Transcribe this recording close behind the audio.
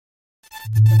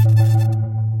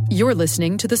You're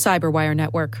listening to the Cyberwire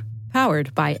Network,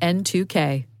 powered by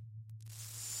N2K.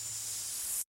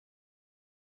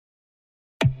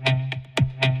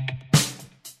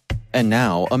 And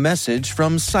now, a message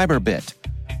from Cyberbit.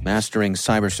 Mastering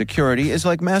cybersecurity is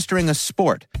like mastering a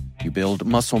sport. You build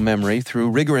muscle memory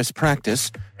through rigorous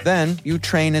practice, then you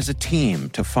train as a team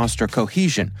to foster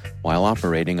cohesion while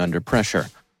operating under pressure.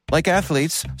 Like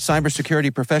athletes,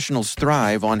 cybersecurity professionals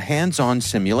thrive on hands-on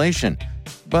simulation.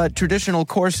 But traditional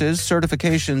courses,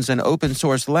 certifications, and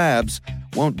open-source labs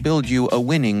won't build you a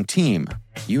winning team.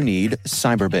 You need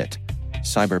Cyberbit.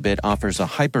 Cyberbit offers a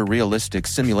hyper-realistic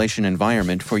simulation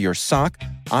environment for your SOC,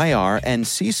 IR, and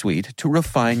C-suite to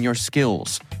refine your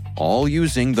skills, all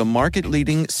using the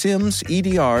market-leading SIMs,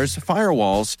 EDRs,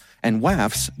 firewalls, and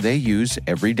WAFs they use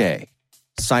every day.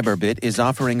 Cyberbit is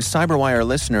offering Cyberwire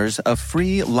listeners a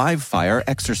free live-fire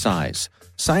exercise.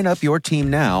 Sign up your team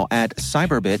now at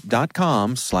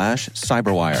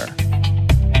cyberbit.com/cyberwire.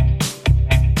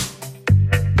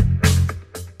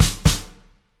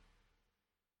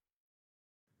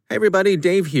 Hey everybody,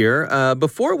 Dave here.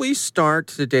 Before we start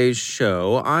today's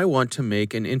show, I want to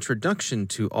make an introduction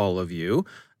to all of you.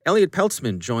 Elliot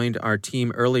Peltzman joined our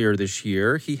team earlier this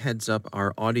year. He heads up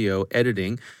our audio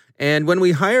editing. And when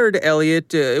we hired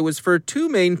Elliot, it was for two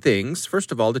main things.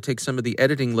 First of all, to take some of the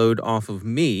editing load off of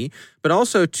me, but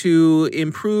also to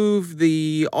improve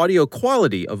the audio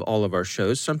quality of all of our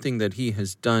shows, something that he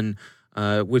has done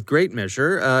with great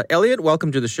measure. Elliot,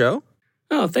 welcome to the show.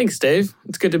 Oh, thanks, Dave.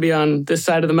 It's good to be on this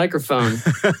side of the microphone.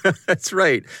 That's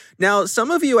right. Now, some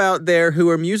of you out there who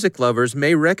are music lovers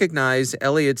may recognize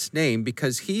Elliot's name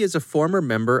because he is a former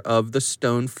member of the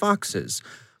Stone Foxes,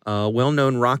 a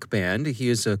well-known rock band. He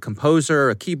is a composer,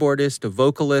 a keyboardist, a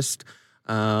vocalist,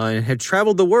 and had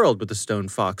traveled the world with the Stone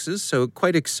Foxes. So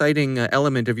quite exciting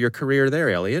element of your career there,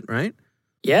 Elliot, right?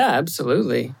 Yeah,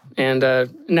 absolutely. And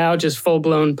now just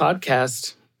full-blown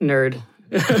podcast nerd.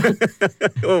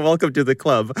 Well, welcome to the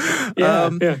club.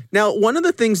 Yeah. Now, one of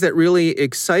the things that really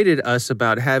excited us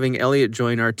about having Elliot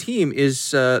join our team is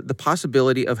the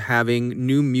possibility of having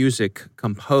new music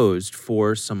composed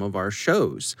for some of our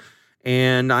shows.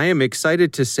 And I am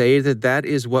excited to say that that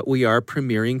is what we are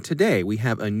premiering today. We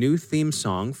have a new theme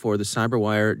song for the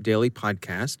Cyberwire Daily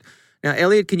Podcast. Now,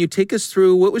 Elliot, can you take us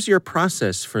through what was your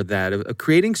process for that, of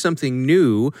creating something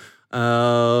new,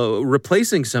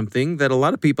 replacing something that a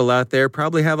lot of people out there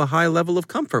probably have a high level of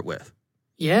comfort with?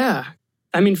 Yeah.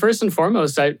 I mean, first and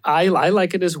foremost, I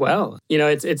like it as well. You know,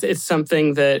 it's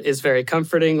something that is very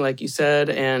comforting, like you said,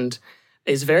 and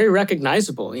is very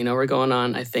recognizable. You know, we're going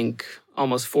on, I think,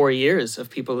 almost 4 years of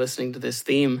people listening to this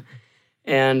theme.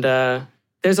 And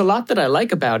there's a lot that I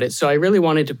like about it, so I really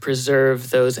wanted to preserve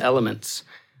those elements.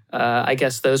 I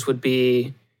guess those would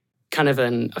be kind of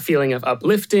a feeling of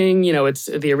uplifting. You know, it's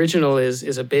the original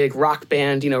is a big rock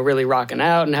band, you know, really rocking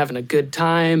out and having a good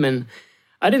time. And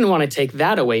I didn't want to take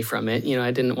that away from it. You know,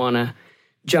 I didn't want to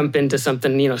jump into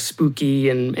something, you know, spooky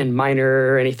and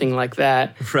minor or anything like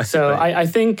that. Right, so right. I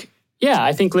think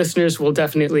listeners will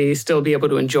definitely still be able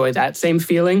to enjoy that same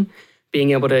feeling,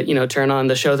 being able to, you know, turn on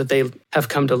the show that they have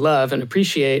come to love and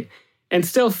appreciate and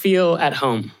still feel at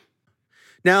home.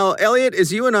 Now, Elliot,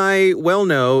 as you and I well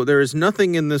know, there is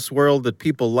nothing in this world that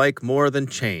people like more than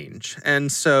change.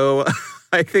 And so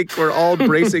I think we're all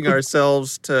bracing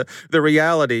ourselves to the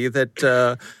reality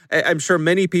that I'm sure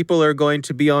many people are going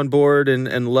to be on board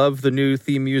and love the new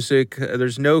theme music.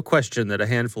 There's no question that a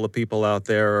handful of people out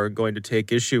there are going to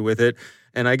take issue with it.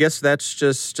 And I guess that's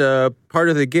just part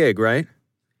of the gig, right?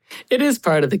 It is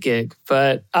part of the gig,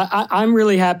 but I'm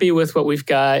really happy with what we've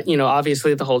got. You know,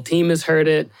 obviously the whole team has heard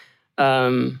it.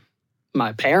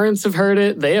 My parents have heard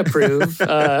it. They approve.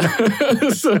 Right.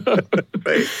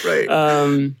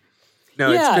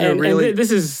 No, yeah, it's gonna really...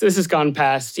 this has gone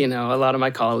past, you know, a lot of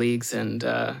my colleagues, and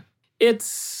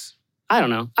it's, I don't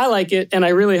know. I like it, and I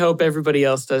really hope everybody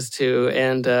else does too.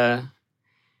 And I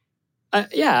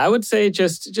would say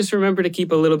just remember to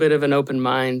keep a little bit of an open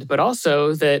mind, but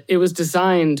also that it was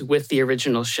designed with the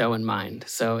original show in mind.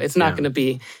 So it's not going to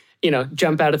be, you know,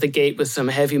 jump out of the gate with some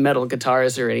heavy metal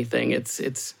guitars or anything. It's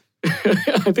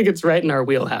I think it's right in our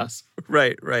wheelhouse.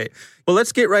 Right. Well,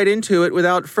 let's get right into it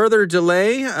without further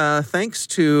delay. Thanks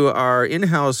to our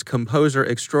in-house composer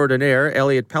extraordinaire,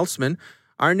 Elliot Peltzman,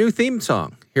 our new theme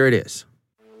song. Here it is.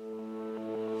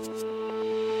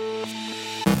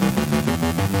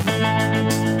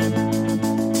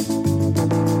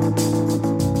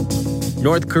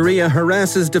 North Korea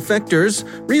harasses defectors.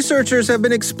 Researchers have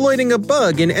been exploiting a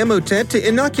bug in Emotet to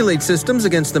inoculate systems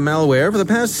against the malware for the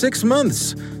past 6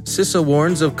 months. CISA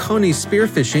warns of Coney spear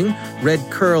phishing.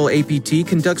 RedCurl APT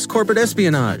conducts corporate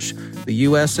espionage. The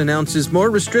U.S. announces more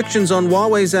restrictions on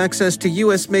Huawei's access to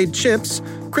U.S.-made chips.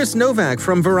 Chris Novak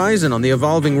from Verizon on the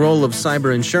evolving role of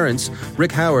cyber insurance.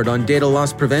 Rick Howard on data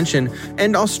loss prevention.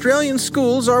 And Australian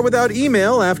schools are without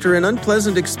email after an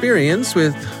unpleasant experience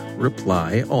with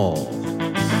Reply All.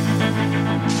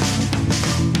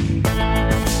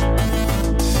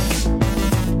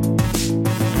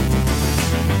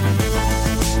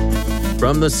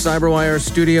 From the CyberWire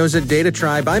studios at Data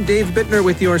Tribe, I'm Dave Bittner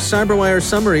with your CyberWire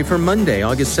summary for Monday,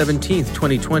 August 17th,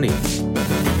 2020.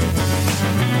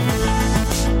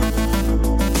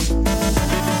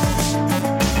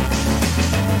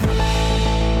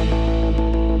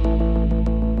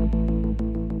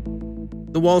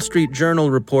 The Wall Street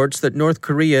Journal reports that North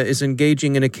Korea is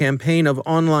engaging in a campaign of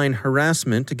online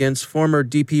harassment against former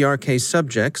DPRK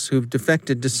subjects who've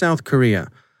defected to South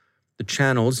Korea. The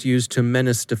channels used to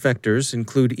menace defectors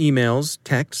include emails,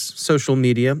 texts, social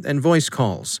media, and voice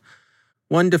calls.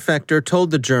 One defector told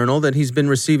the Journal that he's been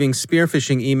receiving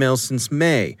spear-phishing emails since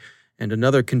May, and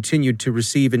another continued to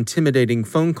receive intimidating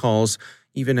phone calls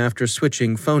even after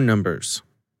switching phone numbers.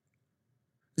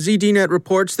 ZDNet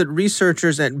reports that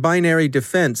researchers at Binary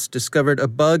Defense discovered a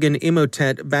bug in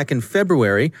Emotet back in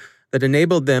February that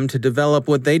enabled them to develop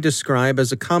what they describe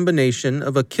as a combination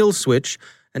of a kill switch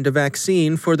and a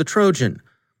vaccine for the Trojan.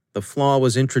 The flaw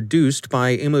was introduced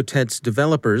by Emotet's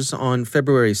developers on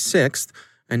February 6th,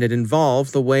 and it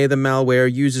involved the way the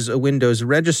malware uses a Windows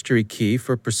registry key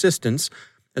for persistence,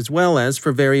 as well as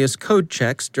for various code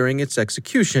checks during its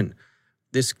execution.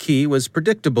 This key was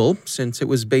predictable, since it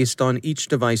was based on each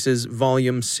device's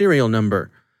volume serial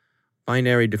number.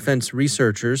 Binary Defense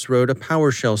researchers wrote a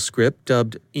PowerShell script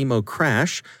dubbed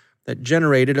EmoCrash that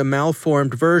generated a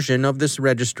malformed version of this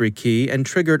registry key and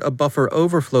triggered a buffer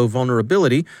overflow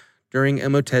vulnerability during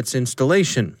Emotet's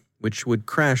installation, which would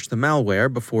crash the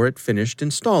malware before it finished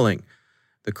installing.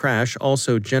 The crash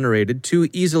also generated 2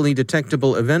 easily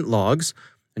detectable event logs,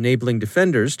 enabling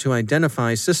defenders to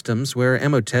identify systems where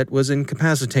Emotet was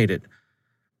incapacitated.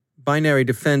 Binary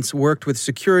Defense worked with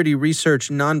security research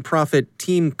nonprofit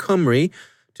Team Cymru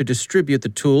to distribute the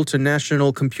tool to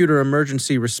national computer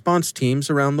emergency response teams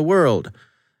around the world.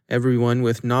 Everyone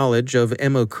with knowledge of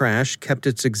EmoCrash kept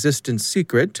its existence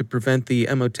secret to prevent the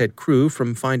Emotet crew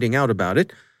from finding out about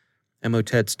it.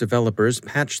 Emotet's developers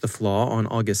patched the flaw on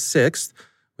August 6th,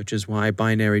 which is why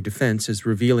Binary Defense is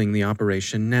revealing the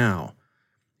operation now.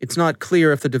 It's not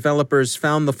clear if the developers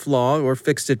found the flaw or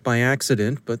fixed it by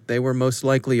accident, but they were most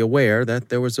likely aware that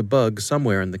there was a bug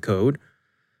somewhere in the code.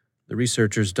 The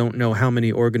researchers don't know how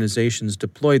many organizations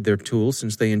deployed their tool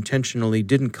since they intentionally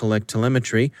didn't collect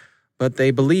telemetry, but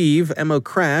they believe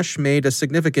EmoCrash made a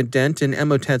significant dent in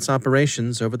Emotet's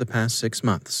operations over the past 6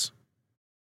 months.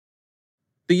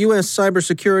 The U.S.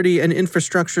 Cybersecurity and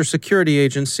Infrastructure Security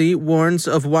Agency warns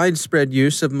of widespread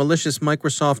use of malicious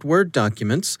Microsoft Word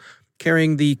documents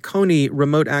carrying the Kony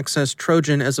remote access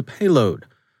Trojan as a payload.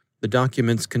 The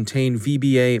documents contain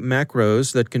VBA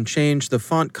macros that can change the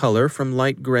font color from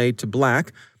light gray to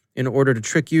black in order to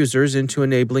trick users into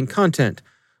enabling content,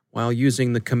 while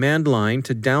using the command line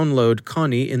to download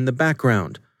Kony in the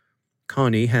background.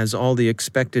 Kony has all the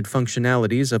expected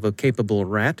functionalities of a capable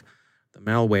rat. The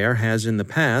malware has in the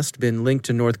past been linked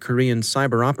to North Korean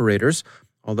cyber operators,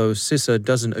 although CISA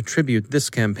doesn't attribute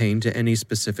this campaign to any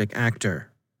specific actor.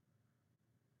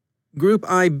 Group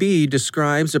IB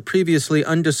describes a previously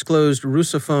undisclosed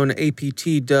Russophone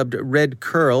APT dubbed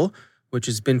RedCurl, which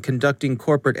has been conducting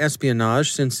corporate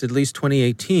espionage since at least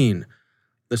 2018.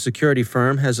 The security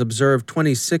firm has observed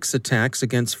 26 attacks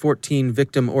against 14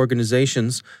 victim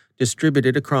organizations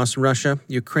distributed across Russia,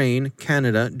 Ukraine,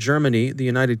 Canada, Germany, the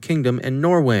United Kingdom, and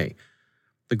Norway.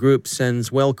 The group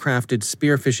sends well-crafted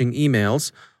spear-phishing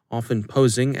emails, often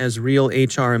posing as real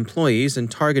HR employees and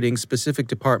targeting specific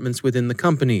departments within the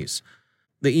companies.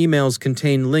 The emails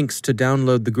contain links to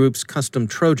download the group's custom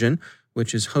Trojan,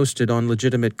 which is hosted on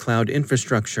legitimate cloud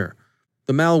infrastructure.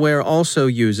 The malware also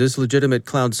uses legitimate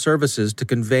cloud services to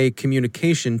convey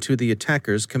communication to the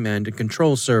attacker's command and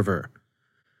control server.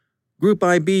 Group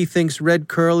IB thinks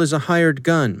RedCurl is a hired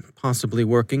gun, possibly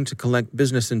working to collect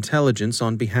business intelligence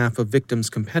on behalf of victims'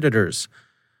 competitors.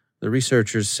 The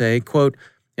researchers say, quote,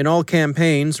 "In all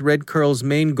campaigns, RedCurl's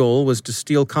main goal was to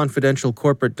steal confidential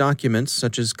corporate documents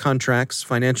such as contracts,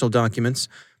 financial documents,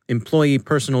 employee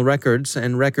personal records,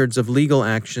 and records of legal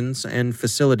actions and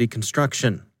facility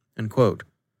construction." End quote.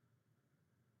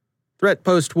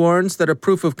 ThreatPost warns that a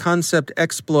proof-of-concept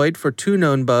exploit for 2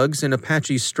 known bugs in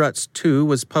Apache Struts 2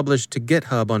 was published to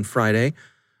GitHub on Friday.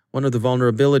 One of the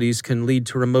vulnerabilities can lead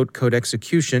to remote code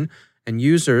execution, and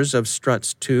users of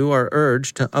Struts 2 are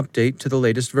urged to update to the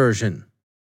latest version.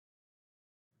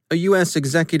 A U.S.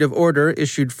 executive order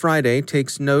issued Friday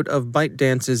takes note of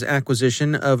ByteDance's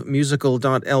acquisition of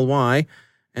Musical.ly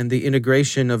and the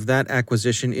integration of that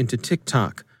acquisition into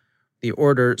TikTok. The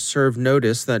order served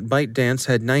notice that ByteDance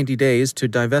had 90 days to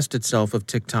divest itself of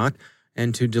TikTok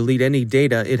and to delete any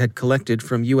data it had collected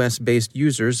from U.S.-based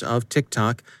users of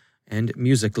TikTok and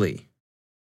Musical.ly.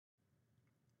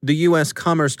 The U.S.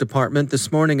 Commerce Department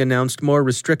this morning announced more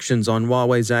restrictions on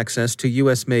Huawei's access to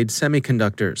U.S.-made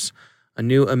semiconductors. A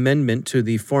new amendment to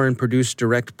the Foreign-Produced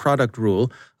Direct Product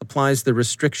Rule applies the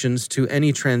restrictions to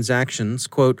any transactions,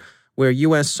 quote, where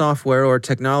U.S. software or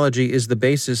technology is the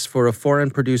basis for a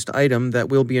foreign-produced item that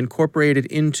will be incorporated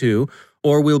into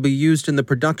or will be used in the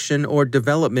production or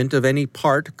development of any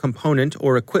part, component,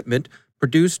 or equipment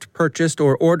produced, purchased,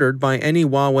 or ordered by any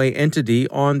Huawei entity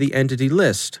on the entity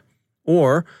list.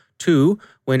 Or, 2,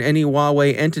 when any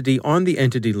Huawei entity on the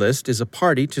entity list is a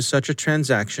party to such a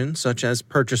transaction, such as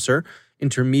purchaser,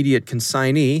 intermediate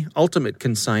consignee, ultimate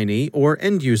consignee, or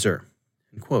end user.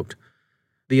 End quote.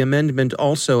 The amendment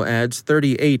also adds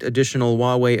 38 additional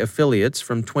Huawei affiliates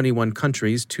from 21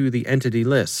 countries to the entity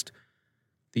list.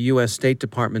 The U.S. State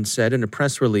Department said in a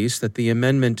press release that the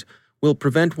amendment will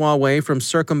prevent Huawei from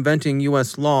circumventing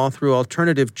U.S. law through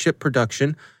alternative chip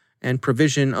production and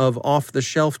provision of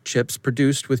off-the-shelf chips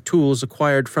produced with tools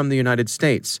acquired from the United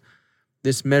States.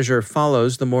 This measure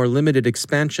follows the more limited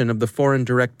expansion of the Foreign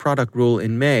Direct Product Rule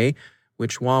in May,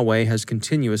 which Huawei has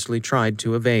continuously tried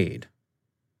to evade.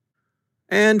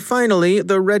 And finally,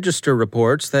 the Register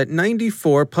reports that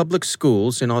 94 public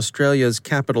schools in Australia's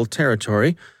Capital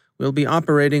Territory will be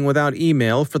operating without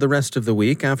email for the rest of the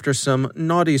week after some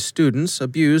naughty students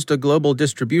abused a global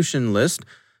distribution list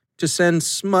to send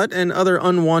smut and other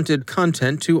unwanted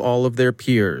content to all of their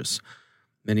peers.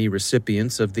 Many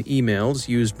recipients of the emails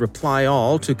used Reply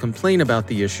All to complain about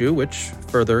the issue, which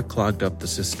further clogged up the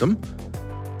system.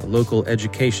 The local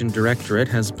education directorate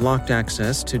has blocked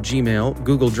access to Gmail,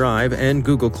 Google Drive, and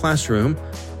Google Classroom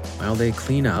while they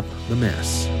clean up the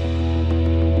mess.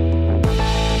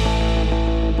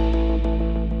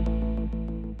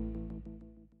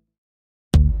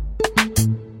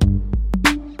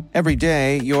 Every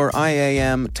day, your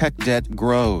IAM tech debt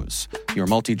grows. Your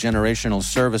multi-generational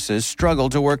services struggle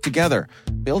to work together.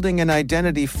 Building an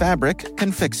identity fabric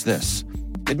can fix this.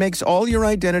 It makes all your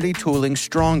identity tooling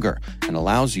stronger and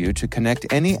allows you to connect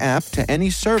any app to any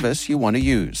service you want to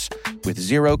use, with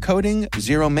zero coding,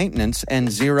 zero maintenance, and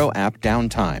zero app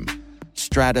downtime.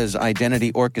 Strata's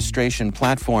identity orchestration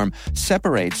platform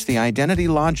separates the identity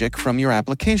logic from your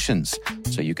applications,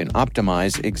 so you can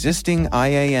optimize existing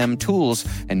IAM tools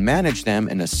and manage them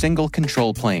in a single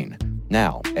control plane.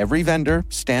 Now, every vendor,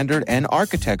 standard, and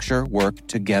architecture work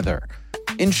together.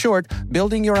 In short,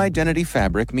 building your identity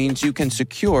fabric means you can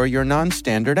secure your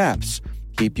non-standard apps,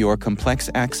 keep your complex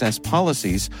access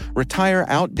policies, retire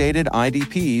outdated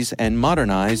IDPs, and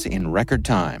modernize in record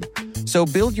time. So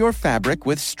build your fabric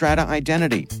with Strata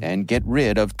Identity and get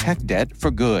rid of tech debt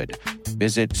for good.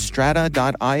 Visit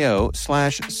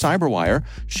strata.io/cyberwire,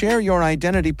 share your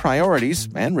identity priorities,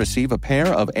 and receive a pair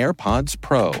of AirPods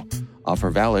Pro. Offer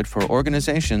valid for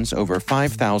organizations over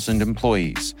 5,000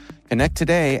 employees. Connect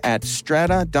today at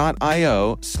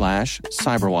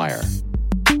strata.io/cyberwire.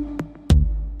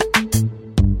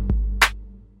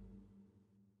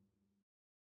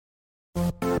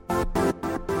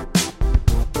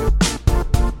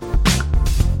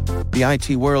 The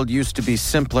IT world used to be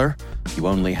simpler. You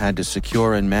only had to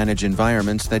secure and manage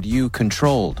environments that you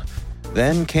controlled.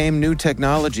 Then came new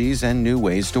technologies and new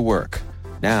ways to work.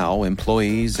 Now,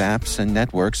 employees, apps, and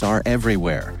networks are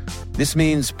everywhere. This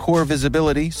means poor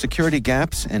visibility, security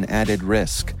gaps, and added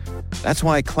risk. That's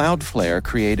why Cloudflare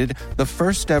created the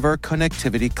first-ever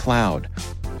connectivity cloud.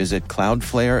 Visit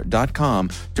cloudflare.com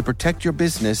to protect your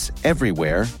business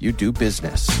everywhere you do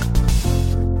business.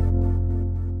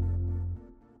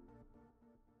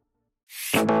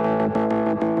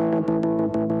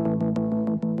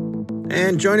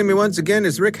 And joining me once again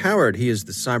is Rick Howard. He is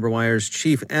the CyberWire's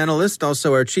chief analyst,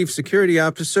 also our chief security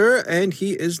officer, and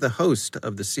he is the host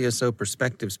of the CSO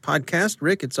Perspectives podcast.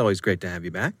 Rick, it's always great to have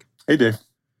you back. Hey, Dave.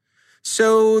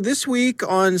 So this week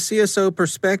on CSO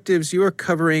Perspectives, you are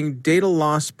covering data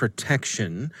loss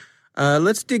protection.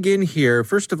 Let's dig in here.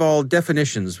 First of all,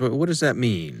 definitions. What does that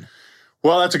mean?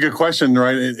 Well, that's a good question,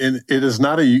 right? It is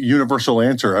not a universal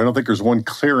answer. I don't think there's one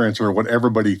clear answer of what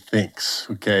everybody thinks,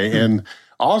 okay? And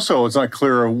also, it's not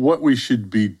clear what we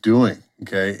should be doing,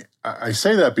 okay? I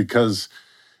say that because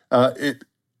it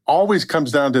always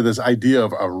comes down to this idea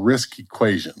of a risk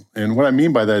equation. And what I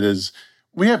mean by that is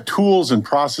we have tools and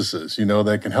processes,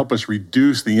 that can help us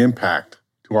reduce the impact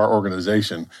to our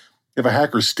organization. if a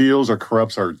hacker steals or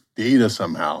corrupts our data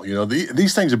somehow.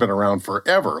 These things have been around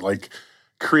forever, like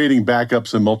creating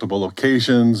backups in multiple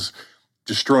locations,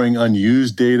 destroying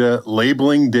unused data,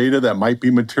 labeling data that might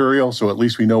be material, so at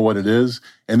least we know what it is,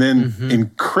 and then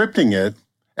encrypting it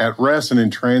at rest and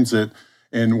in transit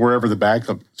and wherever the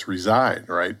backups reside,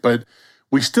 right? But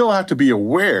we still have to be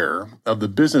aware of the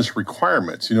business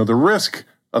requirements. The risk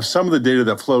of some of the data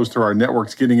that flows through our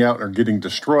networks getting out or getting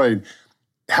destroyed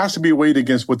has to be weighed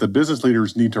against what the business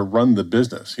leaders need to run the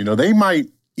business. They might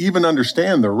even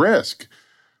understand the risk,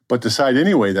 but decide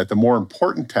anyway that the more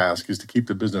important task is to keep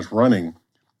the business running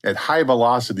at high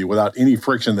velocity without any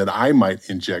friction that I might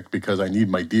inject because I need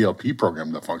my DLP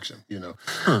program to function.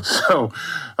 So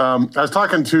I was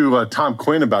talking to Tom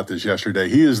Quinn about this yesterday.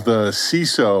 He is the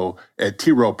CISO at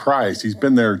T. Rowe Price. He's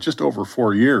been there just over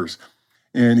 4 years.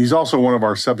 And he's also one of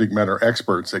our subject matter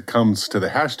experts that comes to the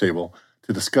hash table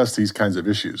to discuss these kinds of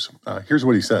issues. Here's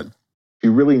what he said.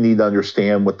 You really need to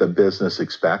understand what the business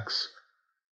expects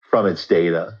from its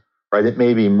data, right? It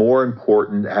may be more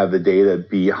important to have the data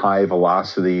be high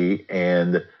velocity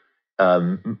and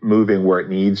moving where it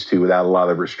needs to without a lot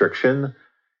of restriction,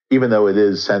 even though it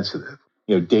is sensitive.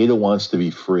 Data wants to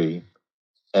be free,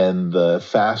 and the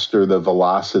faster the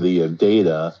velocity of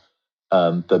data,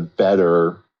 the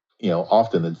better.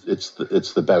 Often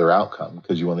it's the better outcome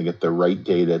because you want to get the right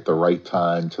data at the right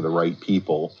time to the right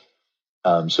people.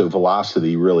 So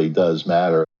velocity really does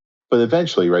matter. But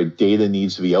eventually, right, data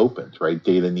needs to be opened, right?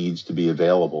 Data needs to be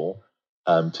available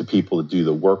to people to do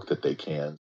the work that they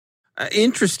can.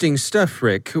 Interesting stuff,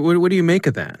 Rick. What do you make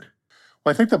of that?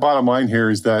 Well, I think the bottom line here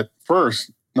is that,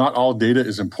 first, not all data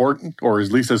is important, or at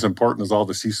least as important as all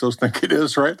the CISOs think it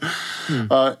is, right?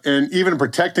 And even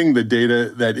protecting the data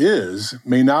that is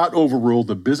may not overrule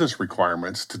the business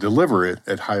requirements to deliver it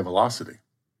at high velocity.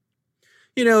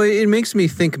 It makes me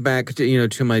think back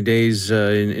to my days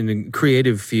in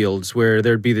creative fields where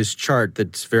there'd be this chart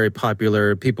that's very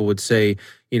popular. People would say,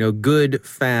 good,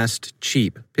 fast,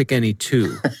 cheap. Pick any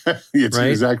two. It's right?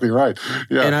 Exactly right.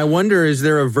 Yeah. And I wonder, is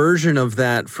there a version of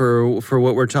that for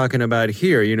what we're talking about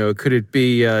here? Could it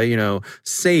be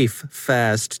safe,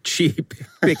 fast, cheap?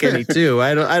 Pick any two.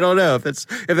 I don't know if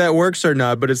that works or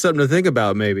not, but it's something to think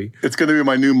about. Maybe it's going to be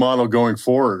my new model going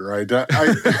forward, right?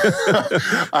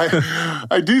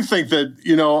 I do think that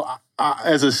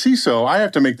as a CISO, I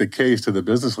have to make the case to the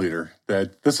business leader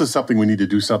that this is something we need to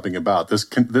do something about, this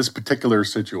particular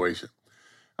situation.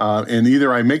 And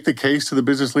either I make the case to the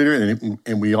business leader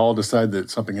and we all decide that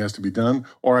something has to be done,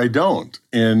 or I don't.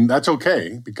 And that's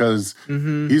okay because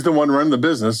he's the one running the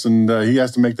business and he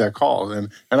has to make that call.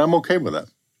 And I'm okay with that.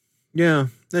 Yeah,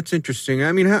 that's interesting.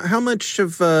 I mean, how much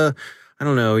of... I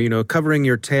don't know, covering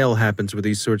your tail happens with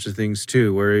these sorts of things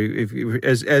too, where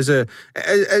as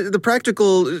the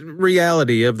practical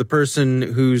reality of the person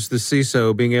who's the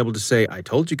CISO being able to say, I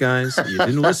told you guys, you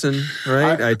didn't listen,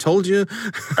 right? I told you.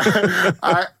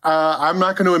 I'm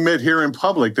not going to admit here in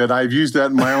public that I've used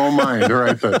that in my own mind, all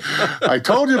right? I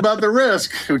told you about the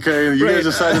risk, okay, and you guys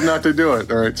decided not to do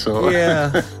it, all right? So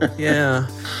Yeah.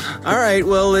 All right,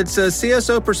 well, it's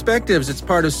CSO Perspectives. It's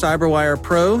part of CyberWire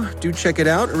Pro. Do check it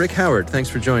out. Rick Howard, thanks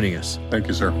for joining us. Thank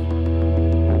you, sir.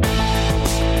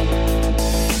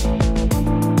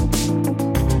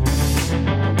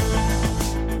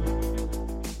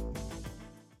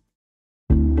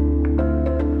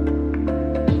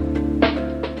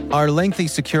 Are lengthy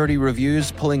security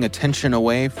reviews pulling attention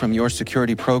away from your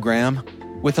security program?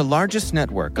 With the largest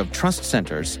network of trust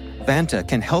centers, Vanta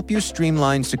can help you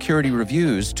streamline security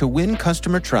reviews to win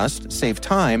customer trust, save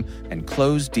time, and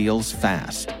close deals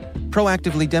fast.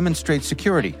 Proactively demonstrate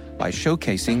security by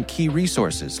showcasing key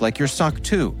resources like your SOC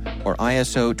 2 or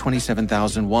ISO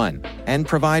 27001 and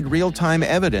provide real-time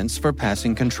evidence for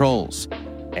passing controls.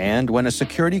 And when a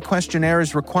security questionnaire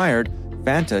is required,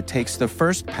 Vanta takes the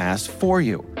first pass for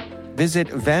you. Visit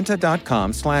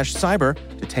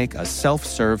vanta.com/cyber to take a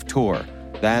self-serve tour.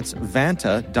 That's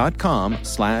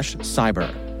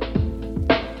vanta.com/cyber.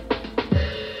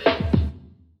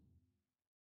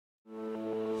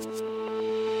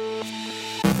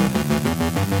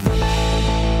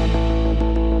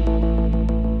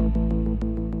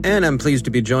 And I'm pleased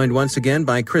to be joined once again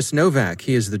by Chris Novak.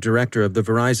 He is the director of the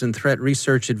Verizon Threat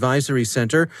Research Advisory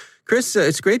Center. Chris,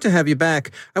 it's great to have you back.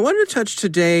 I wanted to touch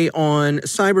today on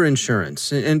cyber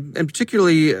insurance and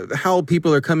particularly how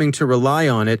people are coming to rely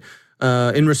on it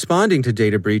in responding to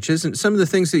data breaches and some of the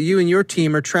things that you and your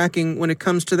team are tracking when it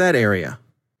comes to that area.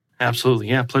 Absolutely.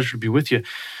 Yeah, pleasure to be with you.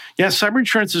 Yeah, cyber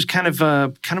insurance is kind of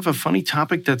a funny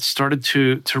topic that's started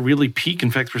to really peak. In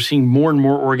fact, we're seeing more and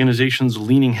more organizations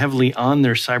leaning heavily on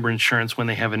their cyber insurance when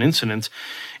they have an incident.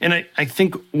 And I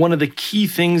think one of the key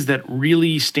things that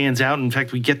really stands out, in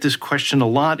fact, we get this question a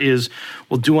lot, is,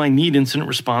 well, do I need incident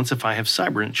response if I have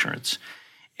cyber insurance?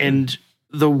 And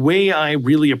the way I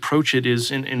really approach it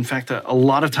is, in fact, a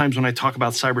lot of times when I talk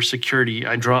about cybersecurity,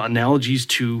 I draw analogies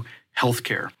to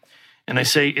healthcare. And I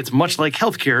say it's much like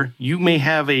healthcare. You may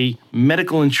have a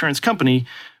medical insurance company,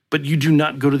 but you do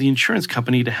not go to the insurance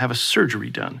company to have a surgery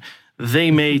done.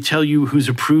 They may tell you who's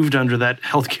approved under that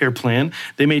healthcare plan.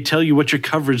 They may tell you what your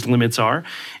coverage limits are.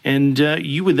 And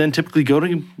you would then typically go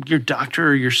to your doctor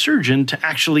or your surgeon to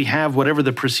actually have whatever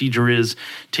the procedure is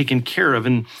taken care of.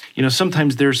 And,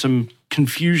 sometimes there's some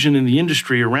confusion in the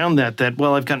industry around that,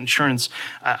 well, I've got insurance.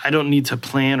 I don't need to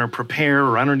plan or prepare,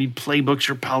 or I don't need playbooks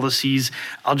or policies.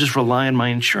 I'll just rely on my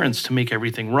insurance to make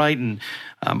everything right. And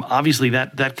obviously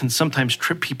that can sometimes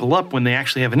trip people up when they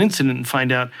actually have an incident and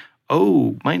find out,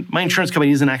 oh, my insurance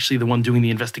company isn't actually the one doing the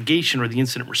investigation or the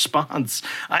incident response.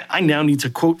 I now need to,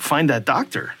 quote, find that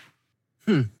doctor.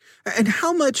 And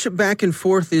how much back and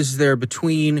forth is there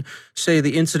between, say,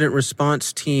 the incident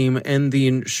response team and the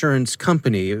insurance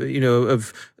company?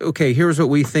 Okay, here's what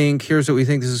we think this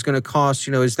is going to cost.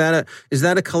 Is that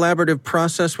a collaborative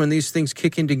process when these things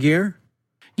kick into gear?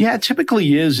 Yeah, it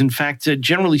typically is. In fact,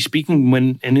 generally speaking,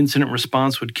 when an incident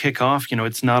response would kick off,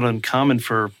 it's not uncommon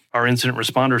for our incident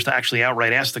responders to actually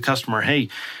outright ask the customer, hey,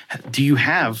 do you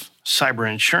have cyber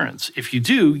insurance? If you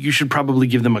do, you should probably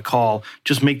give them a call.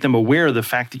 Just make them aware of the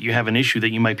fact that you have an issue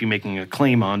that you might be making a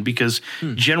claim on, because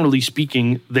generally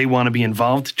speaking, they want to be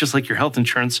involved, just like your health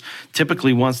insurance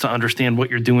typically wants to understand what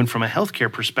you're doing from a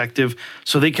healthcare perspective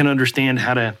so they can understand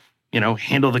how to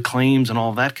handle the claims and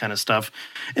all that kind of stuff.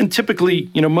 And typically,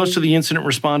 most of the incident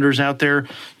responders out there,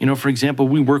 for example,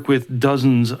 we work with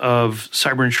dozens of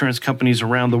cyber insurance companies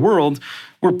around the world.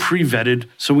 We're pre-vetted,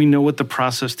 so we know what the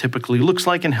process typically looks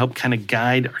like and help kind of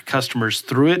guide our customers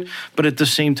through it. But at the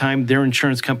same time, their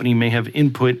insurance company may have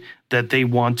input that they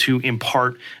want to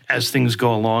impart as things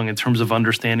go along in terms of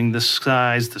understanding the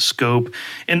size, the scope,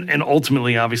 and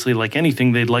ultimately, obviously, like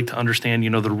anything, they'd like to understand,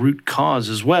 the root cause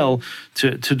as well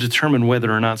to determine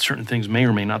whether or not certain things may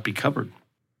or may not be covered.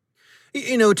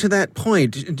 To that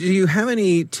point, do you have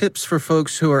any tips for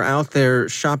folks who are out there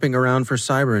shopping around for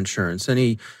cyber insurance?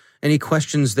 Any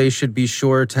questions they should be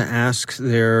sure to ask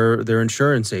their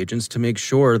insurance agents to make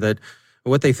sure that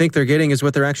what they think they're getting is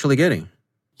what they're actually getting?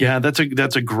 Yeah, that's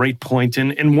a great point.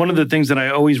 And one of the things that I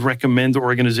always recommend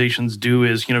organizations do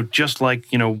is, just like,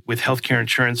 with healthcare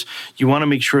insurance, you want to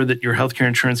make sure that your healthcare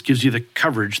insurance gives you the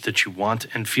coverage that you want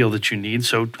and feel that you need.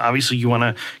 So obviously you want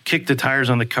to kick the tires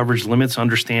on the coverage limits,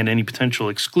 understand any potential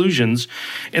exclusions.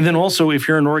 And then also, if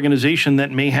you're an organization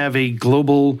that may have a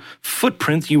global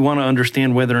footprint, you want to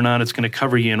understand whether or not it's going to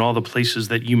cover you in all the places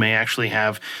that you may actually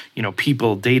have,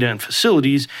 people, data, and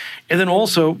facilities. And then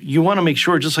also, you want to make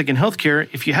sure, just like in healthcare,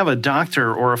 if you have a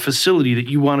doctor or a facility that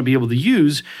you want to be able to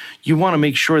use, you want to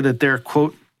make sure that they're,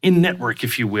 quote, in network,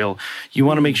 if you will. You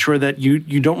want to make sure that you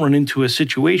don't run into a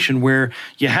situation where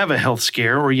you have a health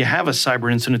scare or you have a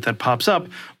cyber incident that pops up,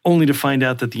 only to find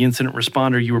out that the incident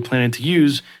responder you were planning to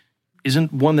use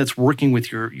isn't one that's working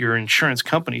with your insurance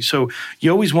company. So you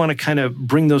always want to kind of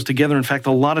bring those together. In fact,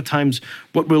 a lot of times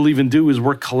what we'll even do is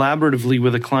work collaboratively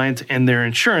with a client and their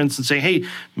insurance and say, hey,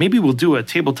 maybe we'll do a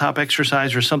tabletop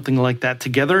exercise or something like that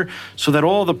together so that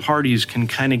all the parties can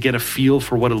kind of get a feel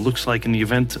for what it looks like in the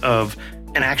event of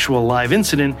an actual live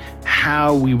incident,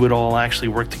 how we would all actually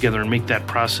work together and make that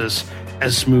process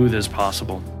as smooth as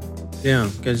possible.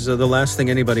 Yeah, because the last thing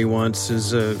anybody wants is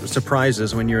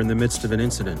surprises when you're in the midst of an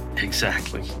incident.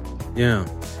 Exactly. Yeah.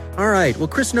 All right. Well,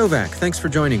 Chris Novak, thanks for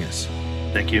joining us.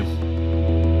 Thank you.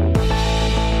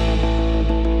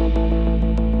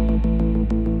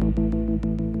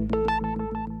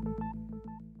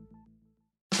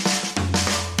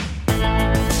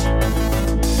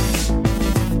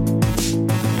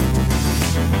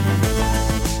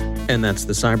 And that's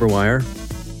the Cyberwire.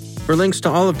 For links to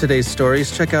all of today's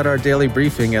stories, check out our daily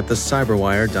briefing at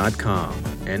thecyberwire.com.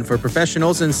 And for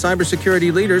professionals and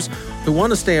cybersecurity leaders who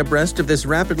want to stay abreast of this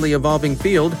rapidly evolving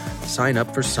field, sign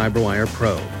up for CyberWire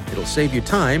Pro. It'll save you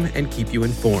time and keep you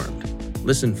informed.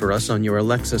 Listen for us on your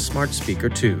Alexa smart speaker,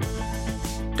 too.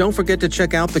 Don't forget to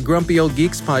check out the Grumpy Old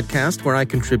Geeks podcast, where I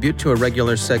contribute to a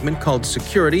regular segment called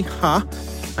Security Ha!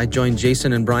 I join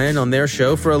Jason and Brian on their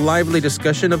show for a lively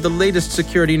discussion of the latest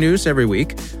security news every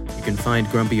week. You can find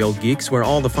Grumpy Old Geeks where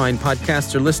all the fine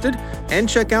podcasts are listed, and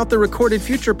check out the Recorded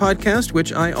Future podcast,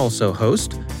 which I also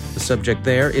host. The subject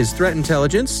there is threat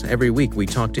intelligence. Every week we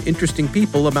talk to interesting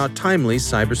people about timely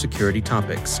cybersecurity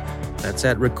topics. That's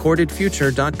at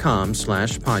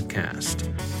recordedfuture.com/podcast.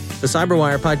 The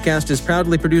Cyberwire podcast is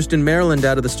proudly produced in Maryland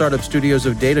out of the startup studios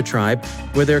of Data Tribe,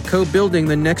 where they're co-building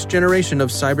the next generation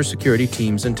of cybersecurity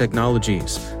teams and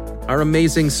technologies. Our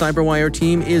amazing Cyberwire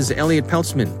team is Elliot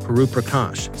Peltzman, Puru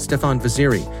Prakash, Stefan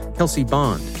Vaziri, Kelsey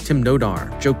Bond, Tim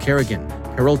Nodar, Joe Kerrigan,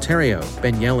 Carol Terrio,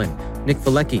 Ben Yellen, Nick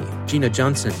Valecki, Gina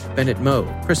Johnson, Bennett Moe,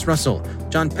 Chris Russell,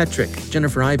 John Petrick,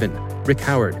 Jennifer Ivan, Rick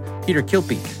Howard, Peter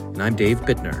Kilpie, and I'm Dave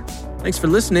Bittner. Thanks for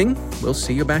listening. We'll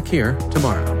see you back here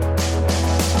tomorrow.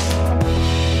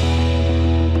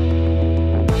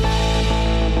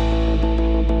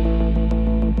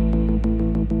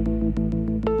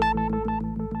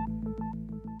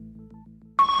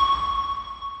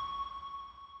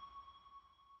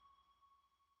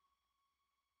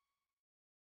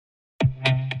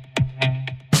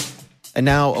 And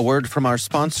now, a word from our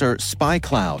sponsor,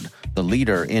 SpyCloud, the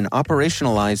leader in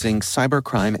operationalizing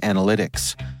cybercrime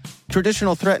analytics.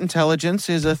 Traditional threat intelligence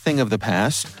is a thing of the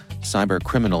past. Cyber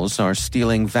criminals are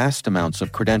stealing vast amounts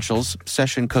of credentials,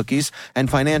 session cookies, and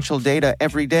financial data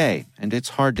every day, and it's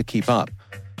hard to keep up.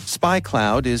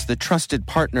 SpyCloud is the trusted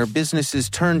partner businesses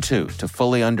turn to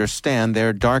fully understand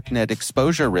their darknet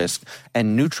exposure risk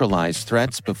and neutralize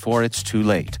threats before it's too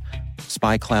late.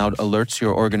 SpyCloud alerts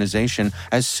your organization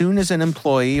as soon as an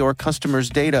employee or customer's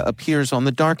data appears on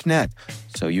the dark net,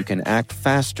 so you can act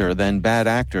faster than bad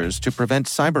actors to prevent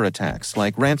cyber attacks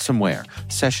like ransomware,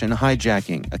 session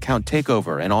hijacking, account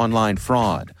takeover, and online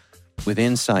fraud. With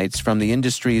insights from the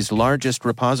industry's largest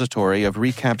repository of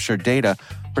recaptured data,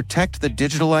 protect the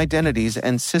digital identities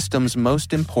and systems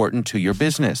most important to your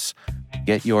business.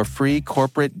 Get your free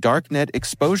corporate darknet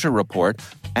exposure report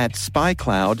at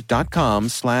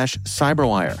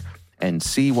spycloud.com/cyberwire and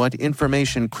see what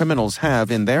information criminals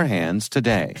have in their hands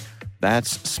today.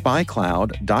 That's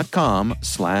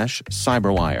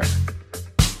spycloud.com/cyberwire.